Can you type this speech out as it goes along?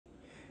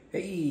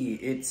Hey,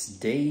 it's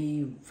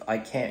Dave. I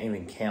can't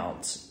even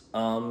count.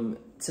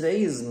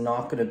 Today is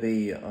not going to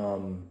be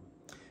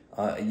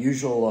a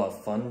usual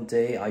fun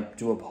day. I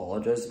do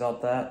apologize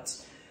about that.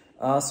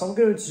 So I'm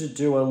going to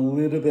do a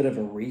little bit of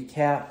a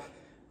recap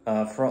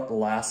throughout the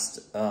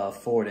last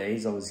 4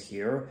 days I was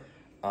here.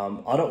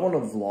 I don't want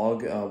to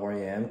vlog where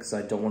I am because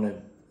I don't want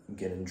to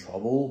get in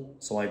trouble.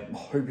 So I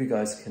hope you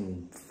guys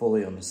can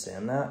fully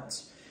understand that.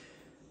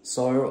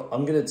 So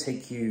I'm going to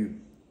take you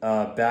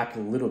back a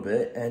little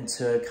bit and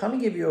to kind of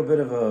give you a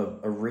bit of a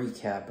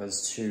recap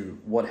as to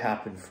what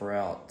happened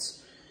throughout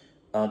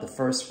the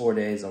first 4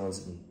 days I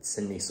was in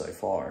Sydney so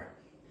far.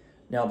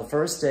 Now, the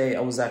first day I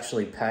was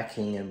actually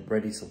packing and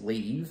ready to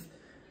leave.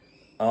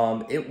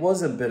 It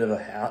was a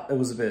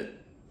bit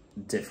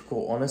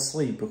difficult,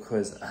 honestly,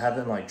 because I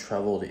haven't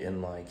traveled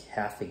in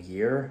half a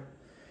year.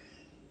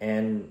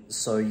 And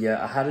so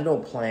yeah, I had it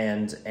all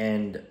planned,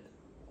 and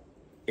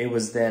it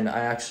was then I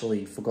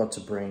actually forgot to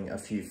bring a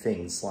few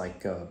things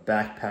like a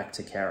backpack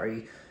to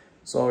carry.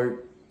 So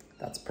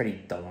that's pretty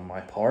dumb on my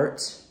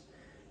part.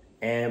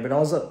 And when I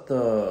was at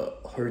the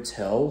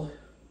hotel,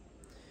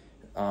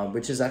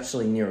 which is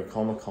actually near a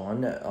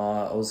Comic-Con,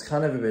 I was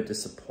kind of a bit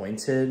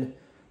disappointed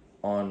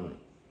on,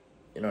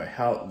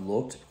 how it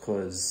looked,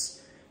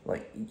 because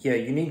yeah,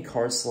 you need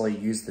cards to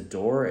use the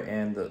door,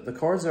 and the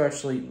cards are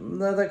actually,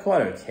 they're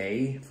quite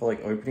okay for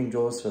opening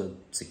doors for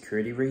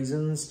security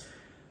reasons.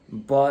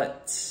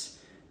 But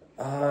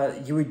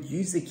you would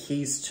use the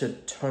keys to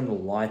turn the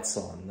lights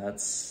on.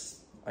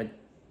 I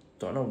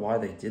don't know why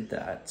they did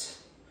that.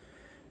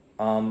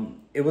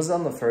 It was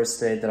on the first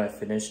day that I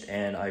finished,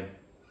 and I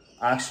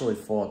actually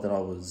thought that I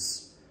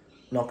was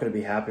not going to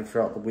be happy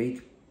throughout the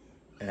week,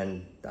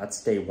 and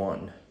that's day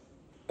one.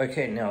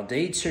 Okay, now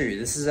day two.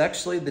 This is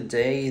actually the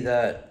day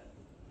that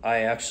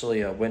I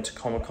actually went to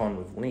Comic-Con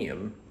with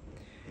Liam.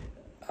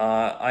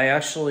 I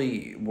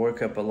actually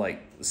woke up at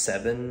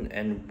 7,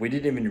 and we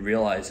didn't even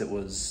realize it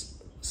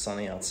was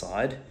sunny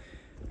outside.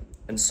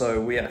 And so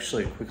we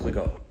actually quickly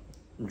got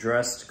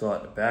dressed,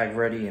 got a bag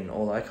ready and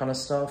all that kind of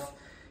stuff.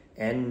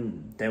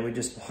 And then we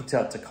just walked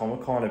out to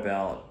Comic-Con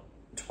about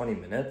 20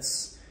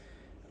 minutes.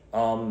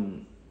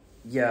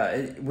 Yeah,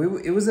 it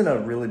was in a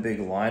really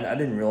big line. I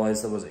didn't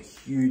realize there was a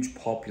huge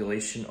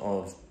population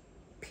of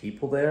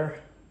people there.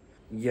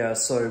 Yeah,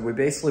 so we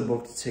basically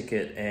booked a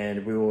ticket,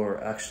 and we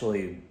were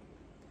actually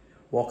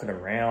walking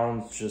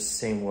around, just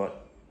seeing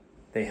what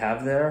they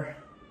have there.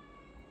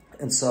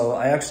 And so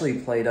I actually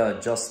played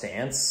Just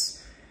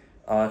Dance,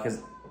 because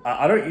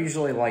I don't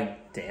usually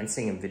like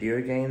dancing in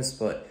video games,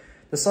 but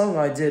the song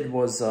I did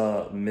was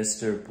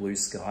Mr. Blue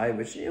Sky,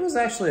 which it was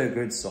actually a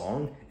good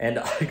song, and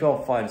I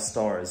got 5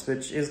 stars,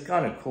 which is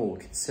kind of cool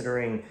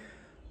considering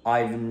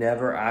I've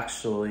never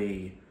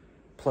actually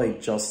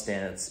played Just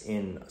Dance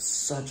in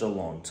such a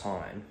long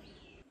time.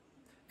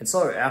 And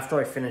so after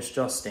I finished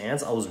Just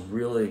Dance, I was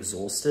really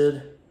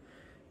exhausted.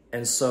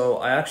 And so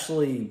I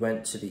actually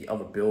went to the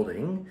other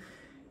building.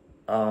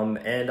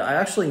 And I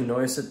actually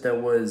noticed that there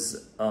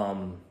was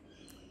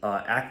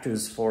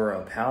actors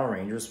for Power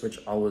Rangers, which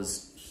I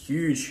was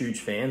huge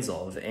fans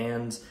of.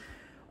 And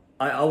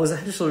I was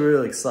actually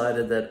really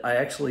excited that I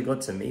actually got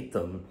to meet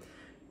them.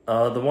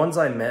 The ones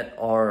I met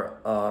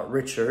are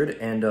Richard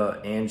and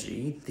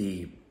Angie,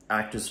 the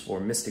actors for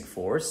Mystic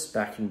Force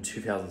back in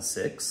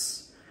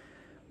 2006.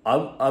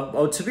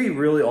 To be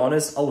really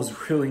honest, I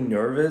was really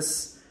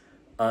nervous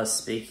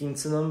speaking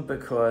to them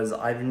because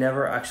I've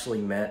never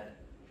actually met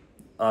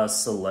a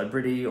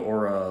celebrity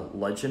or a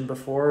legend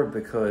before,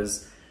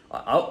 because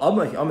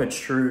I'm a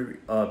true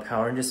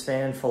Power Rangers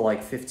fan for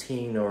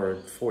 15 or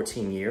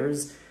 14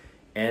 years,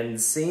 and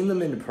seeing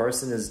them in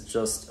person is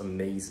just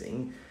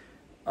amazing.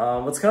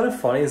 What's kind of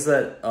funny is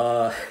that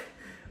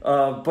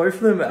both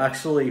of them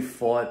actually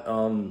fought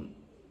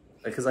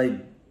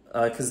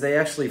because they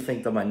actually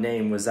think that my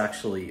name was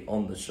actually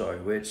on the show,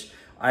 which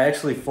I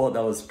actually thought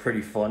that was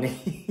pretty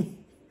funny.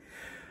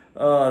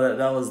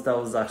 That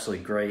was actually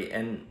great,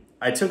 and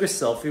I took a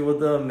selfie with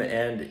them,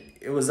 and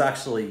it was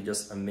actually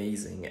just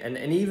amazing. And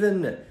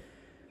even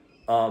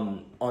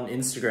on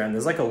Instagram,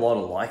 there's a lot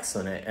of likes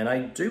on it, and I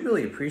do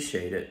really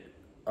appreciate it.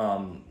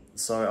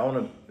 So I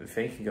want to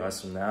thank you guys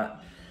from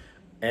that.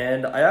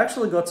 And I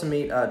actually got to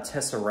meet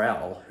Tessa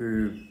Rao,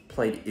 who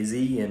played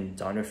Izzy in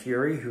Dino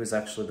Fury, who was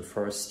actually the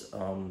first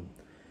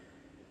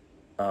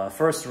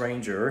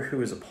Ranger who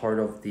was a part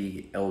of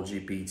the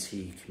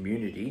LGBT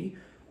community,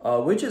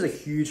 which is a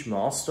huge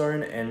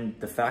milestone. And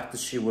the fact that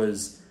she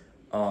was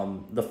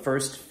the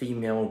first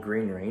female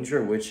Green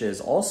Ranger, which is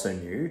also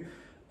new,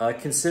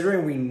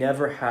 considering we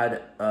never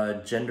had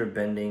a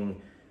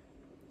gender-bending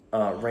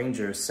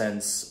Ranger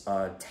since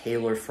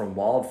Taylor from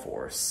Wild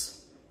Force.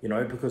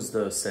 Because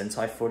the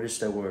Sentai footage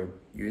that we're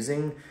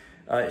using,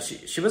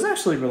 she was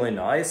actually really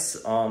nice.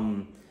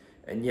 And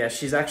yeah,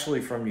 she's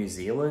actually from New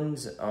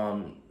Zealand.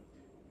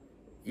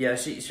 Yeah,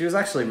 she was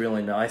actually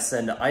really nice,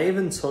 and I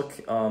even took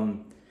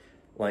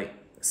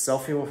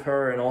selfie with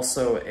her, and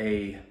also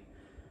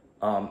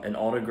an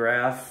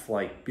autograph,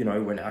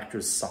 when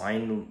actors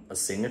sign a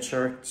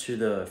signature to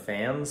the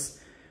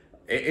fans.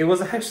 it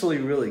was actually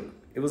really,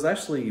 it was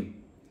actually,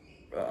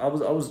 I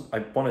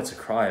wanted to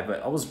cry,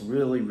 but I was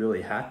really,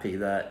 really happy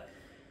that,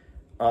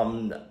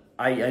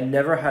 I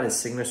never had a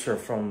signature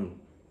from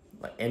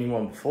like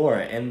anyone before,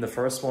 and the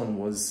first one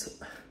was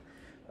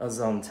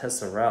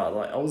Tessa Rao.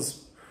 Like, I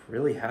was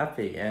really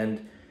happy,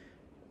 and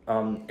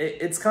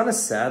it's kind of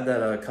sad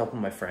that a couple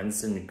of my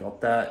friends didn't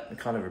got that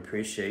kind of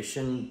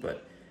appreciation,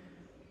 but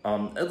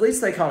at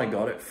least they kind of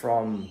got it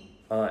from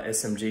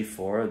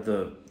SMG4,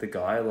 the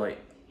guy. Like,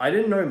 I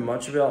didn't know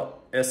much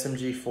about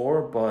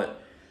SMG4,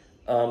 but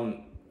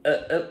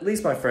at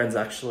least my friends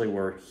actually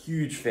were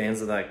huge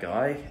fans of that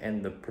guy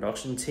and the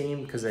production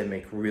team, because they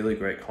make really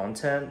great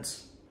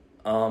content.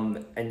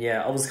 And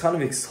yeah, I was kind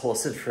of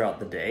exhausted throughout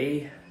the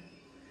day,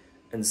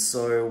 and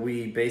so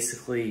we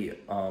basically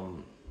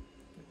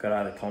got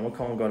out of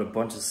Comic-Con, got a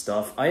bunch of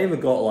stuff. I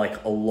even got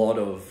like a lot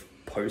of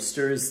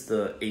posters,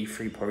 the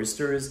A3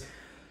 posters.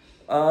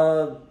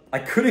 I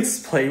could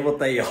explain what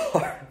they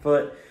are,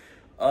 but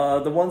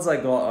the ones I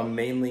got are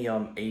mainly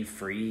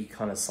A3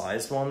 kind of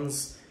size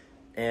ones.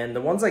 And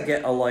the ones I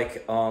get are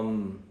like,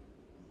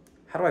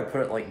 how do I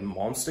put it, like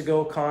Monster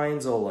Girl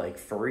kinds or like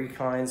furry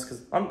kinds,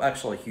 because I'm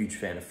actually a huge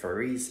fan of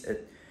furries.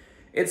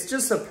 It's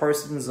just a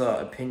person's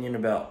opinion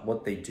about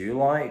what they do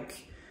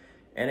like,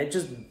 and it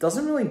just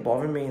doesn't really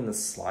bother me in the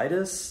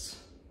slightest.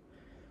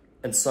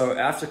 And so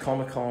after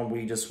Comic-Con,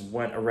 we just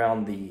went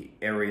around the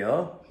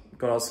area,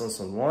 got ourselves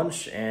some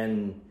lunch,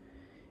 and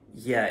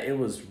yeah, it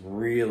was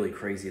really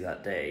crazy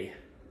that day.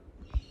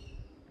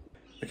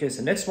 Okay,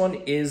 so next one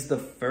is the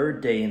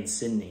third day in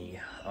Sydney,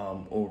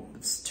 or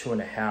it's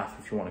 2.5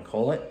 if you want to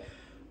call it.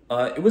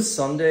 It was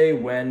Sunday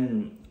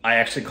when I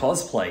actually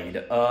cosplayed.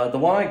 The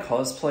one I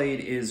cosplayed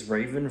is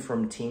Raven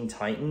from Teen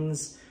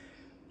Titans.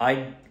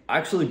 I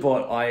actually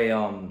bought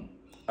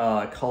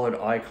colored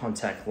eye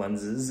contact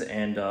lenses,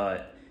 and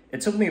it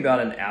took me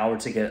about an hour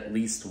to get at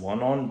least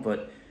one on,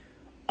 but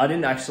I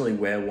didn't actually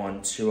wear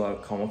one to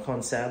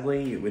Comic-Con,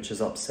 sadly, which is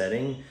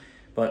upsetting,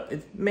 but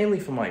it's mainly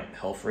for my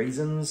health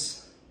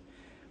reasons.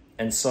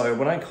 And so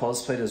when I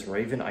cosplayed as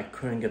Raven, I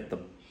couldn't get the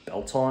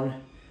belt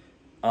on.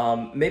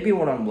 Maybe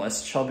when I'm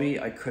less chubby,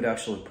 I could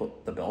actually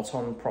put the belt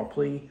on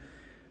properly.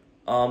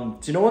 Do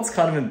you know what's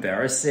kind of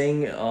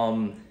embarrassing?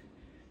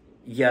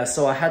 Yeah,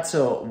 so I had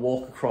to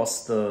walk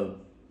across the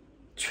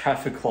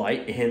traffic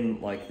light in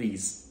like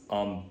these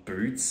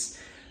boots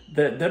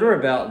that are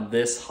about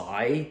this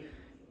high.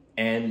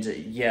 And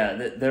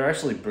yeah, they're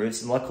actually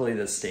boots, and luckily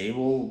they're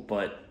stable,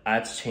 but I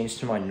had to change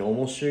to my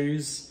normal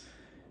shoes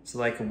so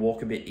that I could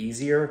walk a bit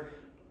easier.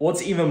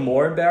 What's even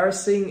more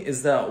embarrassing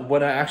is that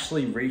when I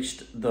actually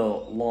reached the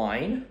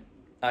line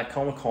at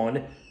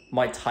Comic-Con,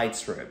 my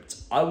tights ripped.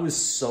 I was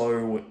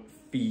so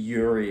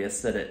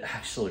furious that it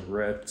actually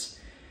ripped,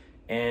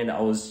 and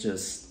I was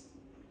just,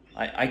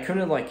 I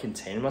couldn't like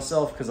contain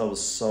myself because I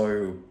was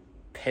so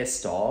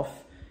pissed off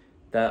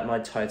that my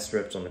tights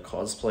ripped on the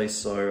cosplay.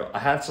 So I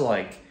had to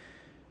like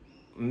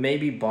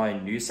maybe buy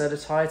a new set of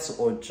tights,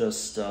 or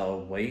just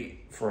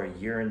wait for a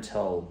year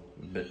until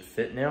I'm a bit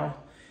fit now.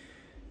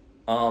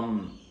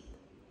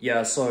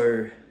 Yeah,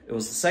 so it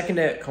was the second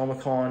day at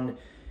Comic-Con,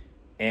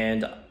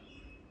 and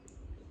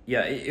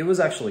yeah, it was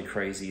actually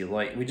crazy.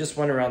 Like, we just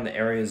went around the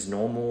area as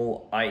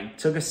normal. I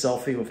took a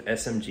selfie with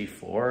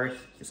SMG4.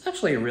 He's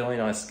actually a really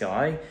nice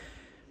guy.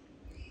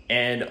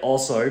 And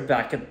also,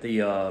 back at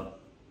the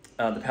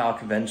Power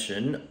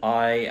Convention,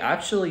 I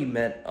actually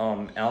met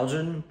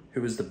Algin,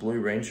 who was the Blue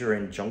Ranger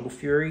in Jungle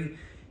Fury.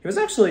 He was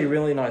actually a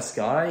really nice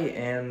guy,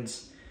 and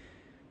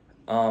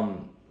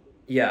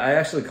yeah, I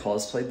actually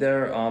cosplayed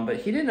there, but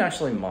he didn't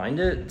actually mind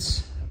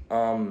it.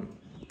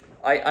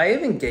 I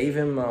even gave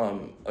him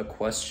a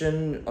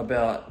question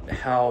about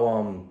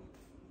how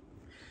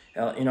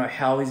you know,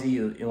 how is he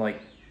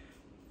like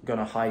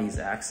gonna hide his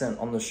accent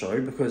on the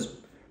show, because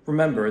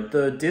remember,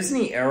 the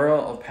Disney era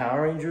of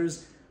Power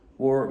Rangers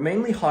were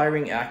mainly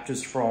hiring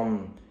actors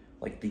from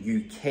like the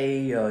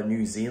UK,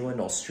 New Zealand,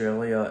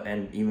 Australia,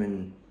 and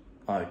even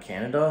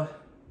Canada.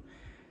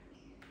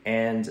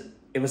 And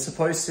it was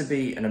supposed to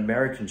be an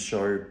American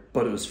show,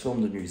 but it was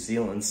filmed in New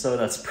Zealand, so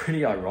that's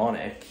pretty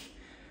ironic.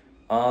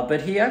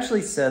 But he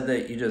actually said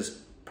that you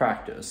just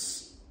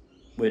practice,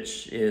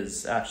 which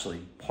is actually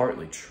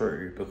partly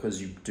true,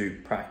 because you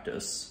do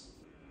practice.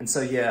 And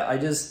so yeah, I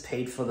just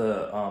paid for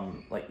the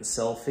like the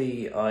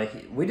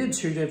selfie. We did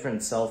 2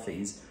 different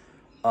selfies.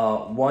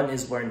 One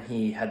is when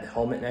he had the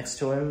helmet next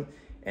to him,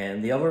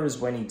 and the other is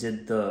when he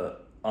did the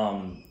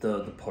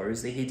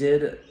pose that he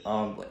did.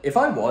 If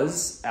I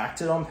was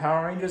acted on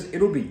Power Rangers,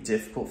 it'll be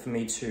difficult for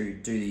me to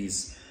do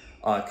these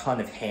kind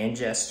of hand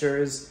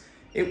gestures.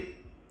 It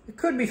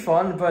could be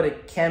fun, but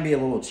it can be a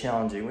little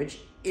challenging, which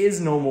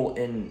is normal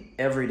in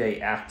everyday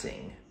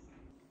acting.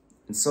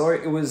 And so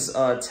it was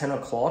 10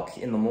 o'clock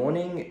in the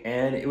morning,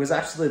 and it was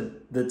actually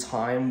the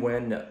time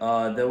when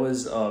there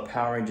was a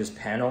Power Rangers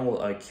panel,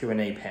 a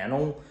Q&A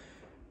panel,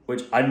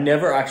 which I'd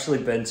never actually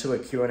been to a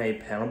Q&A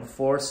panel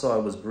before, so I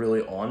was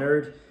really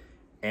honored.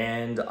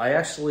 And I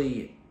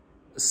actually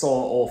saw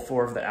all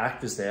 4 of the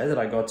actors there that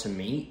I got to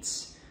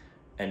meet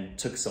and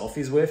took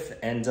selfies with.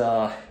 And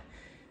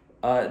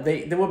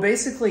They were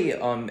basically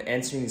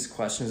answering these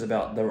questions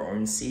about their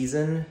own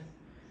season.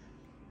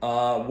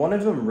 One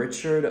of them,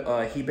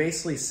 Richard, he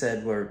basically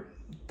said where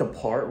the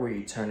part where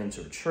you turn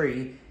into a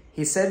tree,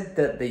 he said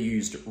that they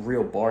used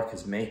real bark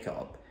as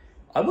makeup.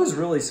 I was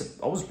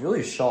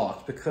really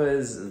shocked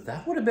because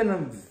that would have been a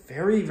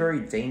very, very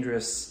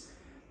dangerous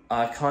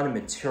kind of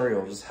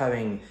material, just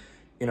having,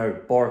 you know,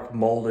 bark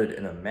molded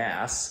in a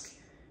mask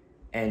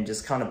and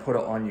just kind of put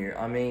it on you.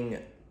 I mean,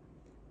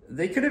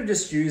 they could have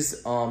just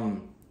used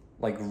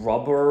like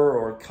rubber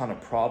or kind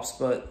of props,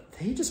 but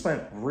they just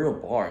went real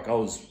bark. I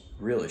was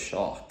really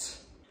shocked.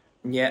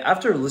 Yeah,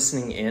 after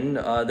listening in,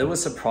 they were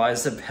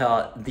surprised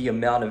about the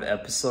amount of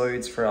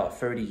episodes for about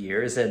 30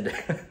 years, and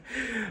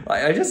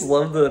I just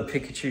love the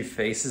Pikachu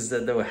faces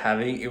that they were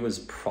having. It was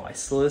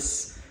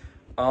priceless.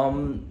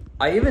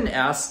 I even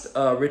asked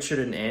Richard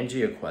and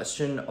Angie a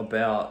question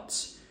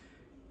about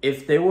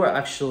if they were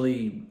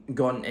actually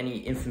gotten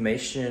any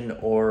information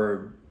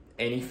or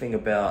anything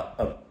about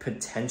a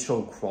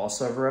potential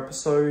crossover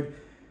episode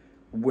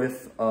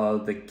with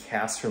the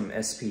cast from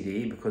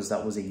SPD, because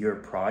that was a year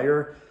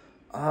prior.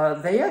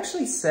 They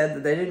actually said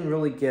that they didn't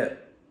really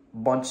get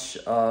much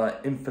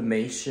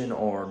information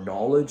or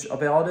knowledge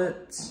about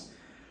it.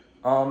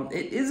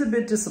 It is a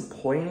bit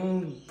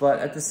disappointing, but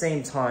at the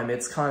same time,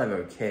 it's kind of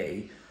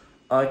okay.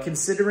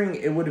 Considering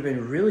it would have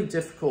been really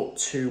difficult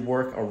to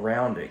work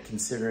around it,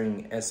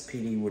 considering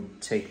SPD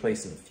would take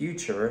place in the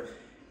future,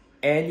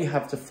 and you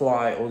have to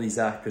fly all these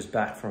actors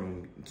back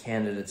from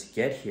Canada to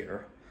get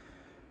here.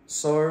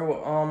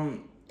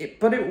 So,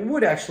 but it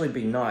would actually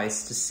be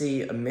nice to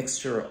see a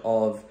mixture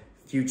of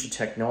future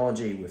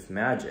technology with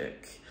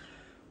magic.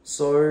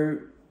 So,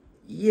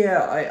 yeah,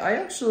 I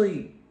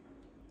actually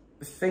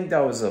think that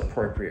was an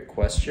appropriate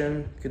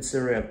question,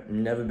 considering I've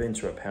never been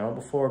to a panel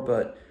before,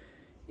 but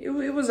it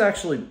was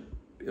actually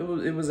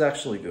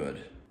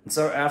good. And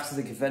so after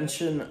the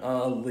convention,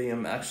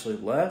 Liam actually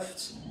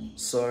left,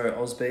 so I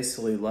was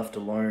basically left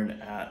alone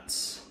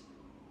at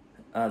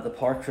the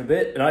park for a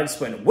bit, and I just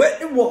went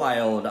wet and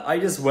wild. I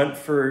just went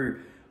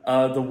through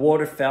the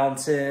water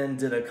fountain,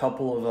 did a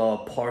couple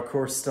of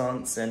parkour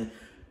stunts, and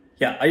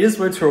yeah, I just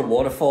went to a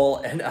waterfall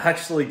and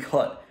actually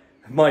got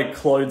my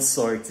clothes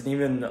soaked, and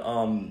even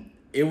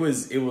it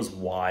was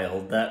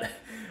wild that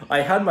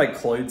I had my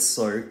clothes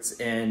soaked,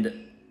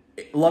 and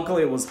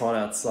luckily it was hot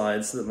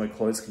outside so that my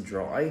clothes could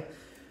dry.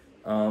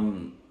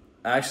 I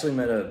actually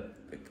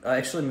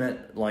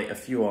met like a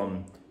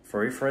few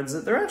furry friends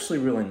that they're actually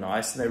really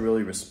nice and they're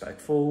really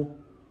respectful.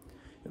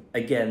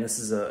 Again, this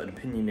is an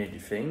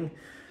opinionated thing.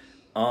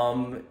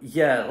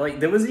 Yeah, like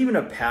there was even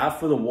a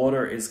path where the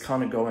water is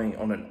kind of going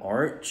on an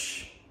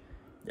arch.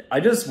 I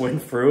just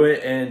went through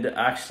it and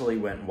actually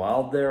went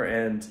wild there,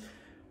 and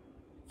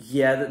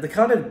yeah, the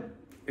kind of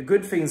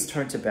good things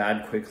turned to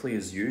bad quickly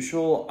as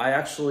usual. I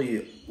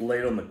actually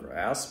laid on the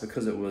grass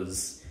because it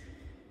was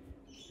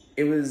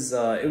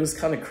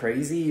kind of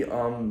crazy.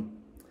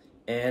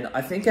 And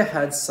I think I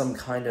had some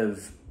kind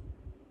of,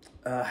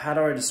 how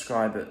do I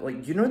describe it?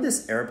 Like, you know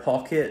this air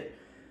pocket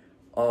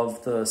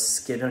of the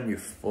skin on your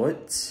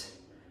foot?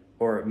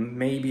 Or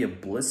maybe a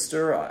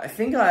blister? I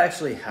think I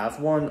actually have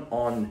one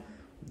on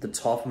the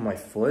top of my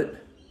foot.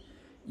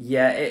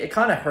 Yeah, it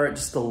kind of hurt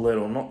just a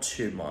little, not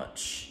too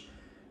much.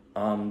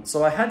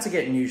 So I had to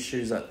get new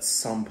shoes at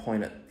some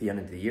point at the end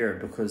of the year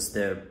because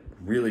they're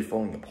really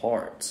falling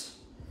apart.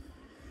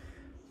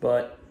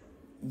 But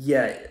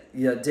yeah,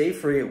 day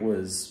 3, it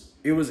was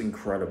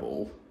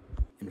incredible.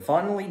 And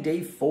finally,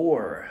 day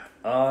 4.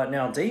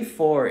 Now day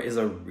 4 is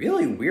a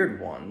really weird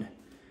one.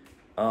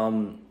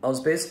 I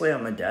was basically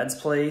at my dad's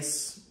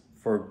place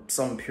for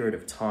some period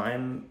of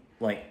time,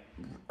 like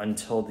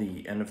until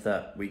the end of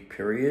that week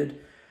period.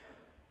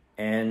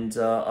 And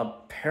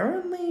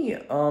apparently,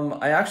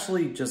 I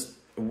actually just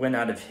went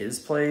out of his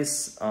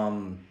place.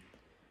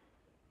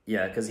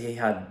 Yeah, because he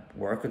had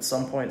work at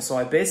some point. So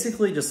I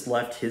basically just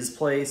left his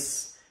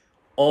place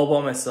all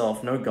by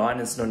myself, no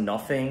guidance, no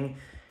nothing.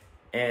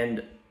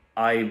 And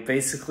I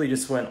basically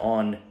just went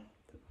on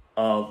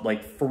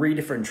like 3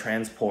 different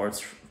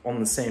transports on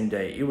the same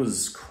day. It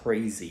was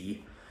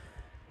crazy.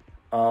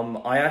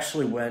 I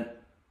actually went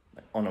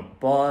on a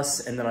bus,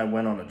 and then I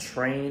went on a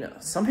train.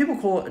 Some people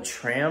call it a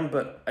tram,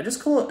 but I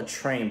just call it a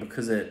train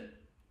because it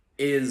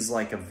is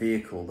like a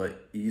vehicle that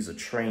you use a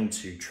train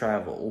to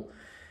travel.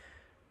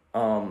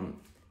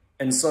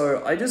 And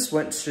so I just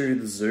went to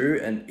the zoo,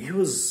 and it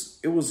was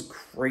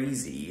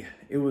crazy.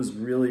 It was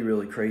really,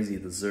 really crazy,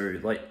 the zoo.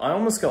 Like, I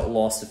almost got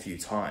lost a few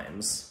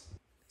times.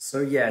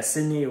 So yeah,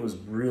 Sydney, it was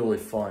really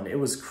fun. It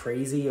was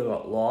crazy. I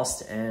got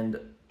lost, and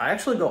I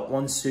actually got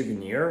one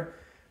souvenir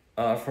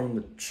from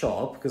the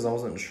shop because I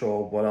wasn't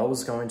sure what I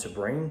was going to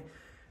bring.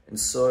 And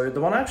so the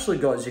one I actually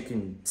got, as you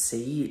can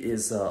see,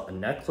 is a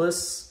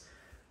necklace.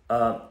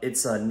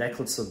 It's a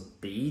necklace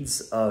of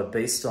beads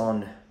based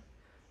on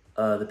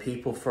the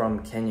people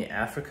from Kenya,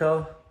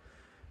 Africa.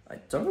 I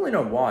don't really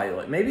know why.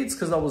 Like, maybe it's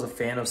because I was a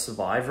fan of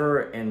Survivor,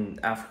 and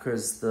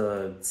Africa's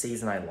the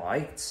season I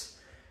liked.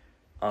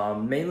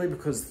 Mainly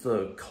because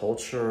the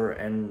culture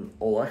and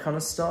all that kind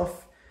of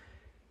stuff.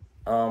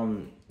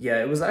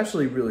 Yeah, it was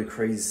actually really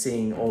crazy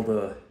seeing all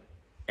the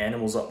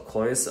animals up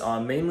close,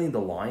 mainly the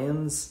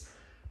lions.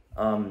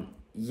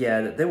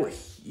 Yeah, they were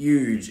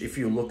huge if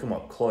you look them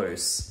up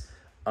close.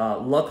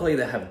 Luckily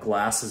they have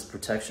glasses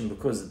protection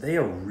because they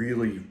are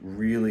really,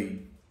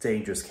 really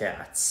dangerous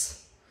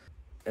cats.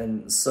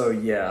 And so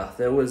yeah,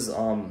 there was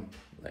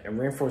like a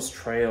rainforest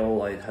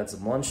trail. I had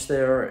some lunch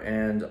there,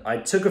 and I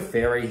took a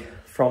ferry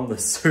from the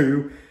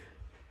zoo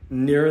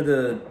near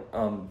the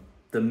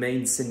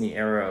main Sydney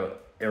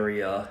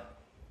area,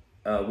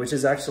 which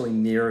is actually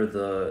near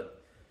the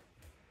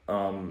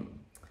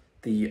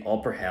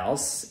Opera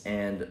House.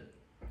 And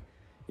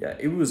yeah,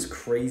 it was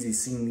crazy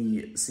seeing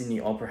the Sydney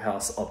Opera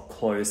House up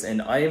close,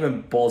 and I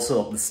even bolted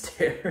up the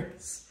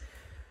stairs.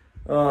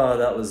 Oh,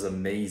 that was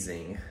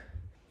amazing.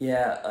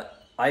 Yeah,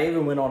 I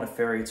even went on a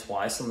ferry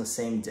twice on the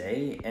same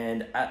day,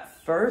 and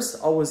at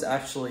first I was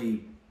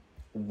actually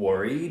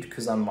worried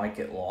because I might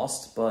get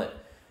lost,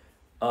 but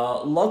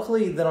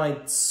luckily then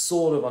I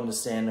sort of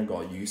understand and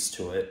got used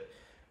to it.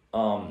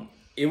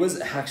 It was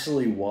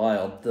actually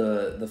wild,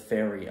 the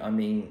ferry. I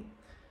mean,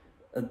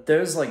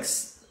 there's like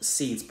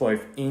seats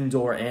both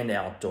indoor and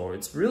outdoor.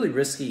 It's really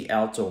risky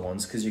outdoor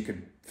ones because you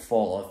could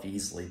fall off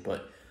easily,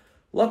 but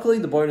luckily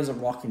the boat isn't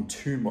rocking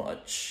too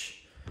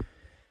much.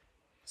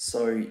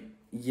 So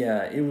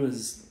yeah, it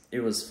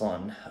was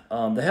fun.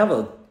 They have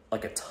a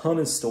ton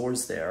of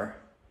stores there.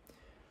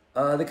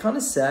 The kind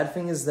of sad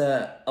thing is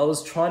that I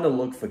was trying to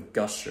look for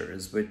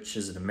Gushers, which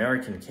is an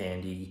American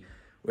candy,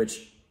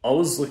 which I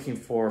was looking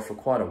for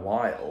quite a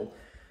while.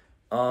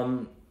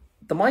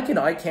 The Mike and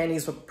Ike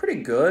candies were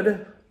pretty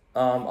good.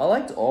 I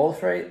liked all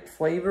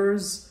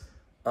flavors,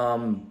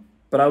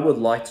 but I would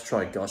like to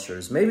try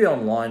Gushers. Maybe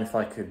online if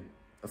I could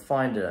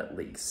find it at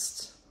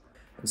least.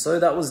 And so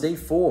that was day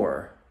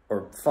 4,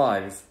 or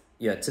 5.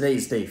 Yeah,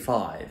 today's day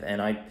 5.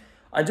 And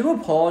I do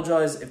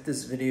apologize if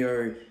this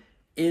video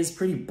is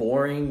pretty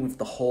boring with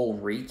the whole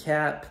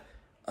recap,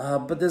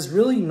 but there's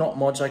really not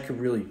much I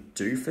could really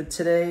do for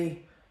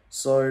today.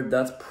 So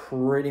that's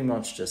pretty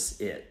much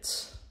just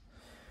it.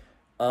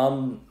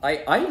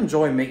 I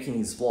enjoy making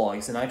these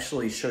vlogs and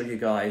actually show you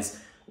guys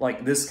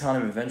like this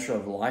kind of adventure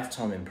of a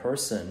lifetime in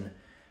person,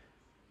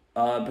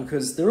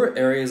 because there are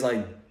areas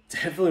I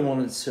definitely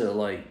wanted to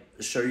like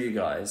show you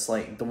guys,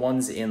 like the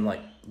ones in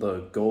like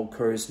the Gold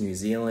Coast, New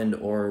Zealand,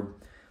 or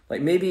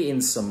like maybe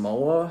in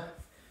Samoa.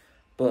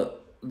 But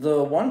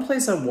the one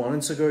place I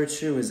wanted to go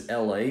to is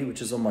LA,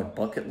 which is on my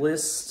bucket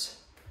list,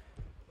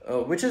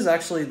 which is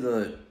actually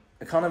the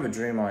kind of a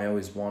dream I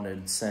always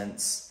wanted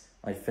since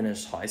I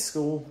finished high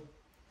school.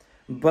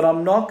 But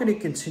I'm not going to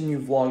continue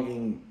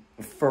vlogging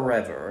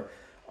forever,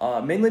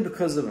 mainly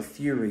because of a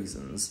few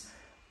reasons.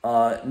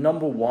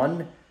 Number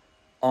one,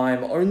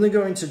 I'm only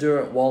going to do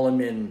it while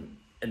I'm in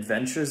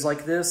adventures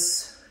like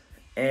this.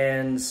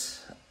 And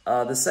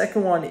the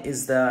second one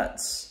is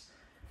that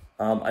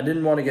I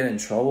didn't want to get in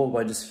trouble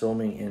by just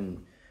filming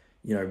in,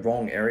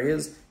 wrong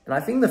areas. And I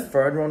think the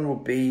third one will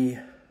be,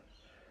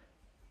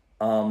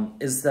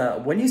 is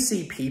that when you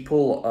see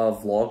people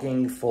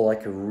vlogging for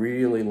like a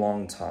really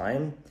long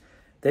time,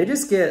 they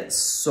just get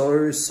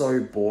so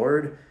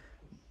bored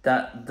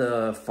that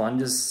the fun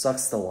just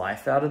sucks the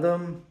life out of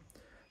them.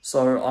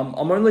 So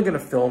I'm only going to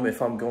film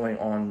if I'm going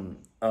on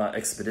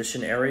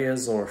expedition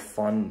areas or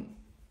fun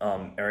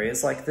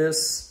areas like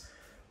this.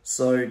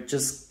 So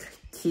just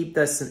keep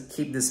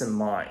this in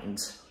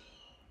mind,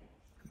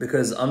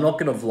 because I'm not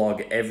going to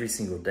vlog every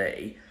single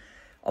day.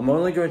 I'm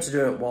only going to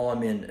do it while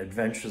I'm in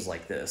adventures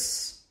like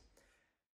this.